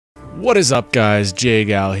What is up, guys?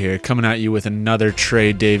 Gal here, coming at you with another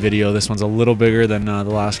trade day video. This one's a little bigger than the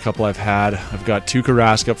last couple I've had. I've got Tuukka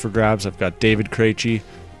Rask up for grabs. I've got David Krejci,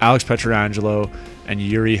 Alex Pietrangelo, and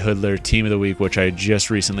Yuri Hoodler Team of the Week, which I just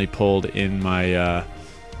recently pulled in my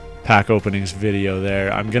pack openings video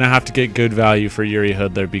there. I'm going to have to get good value for Yuri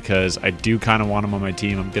Hoodler because I do kind of want him on my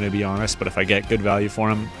team, I'm going to be honest. But if I get good value for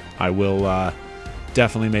him, I will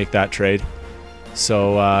definitely make that trade.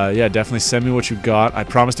 So yeah, definitely send me what you got. I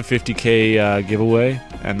promised a 50K giveaway,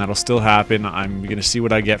 and that'll still happen. I'm going to see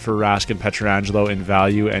what I get for Rask and Pietrangelo in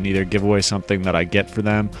value and either give away something that I get for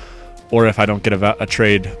them, or if I don't get a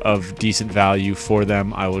trade of decent value for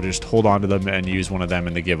them, I will just hold on to them and use one of them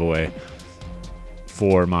in the giveaway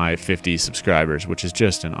for my 50 subscribers, which is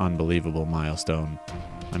just an unbelievable milestone.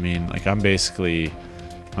 I mean, like, I'm basically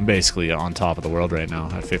on top of the world right now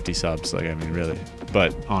at 50 subs. Like, I mean, really.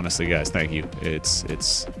 But honestly, guys, thank you.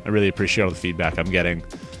 I really appreciate all the feedback I'm getting.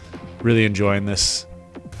 Really enjoying this,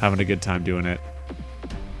 having a good time doing it,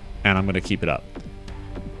 and I'm gonna keep it up.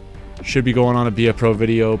 Should be going on a Be a Pro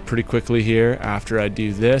video pretty quickly here after I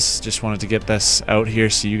do this. Just wanted to get this out here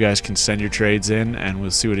so you guys can send your trades in, and we'll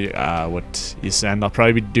see what you send. I'll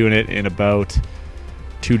probably be doing it in about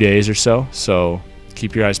 2 days or so. So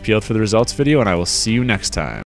keep your eyes peeled for the results video, and I will see you next time.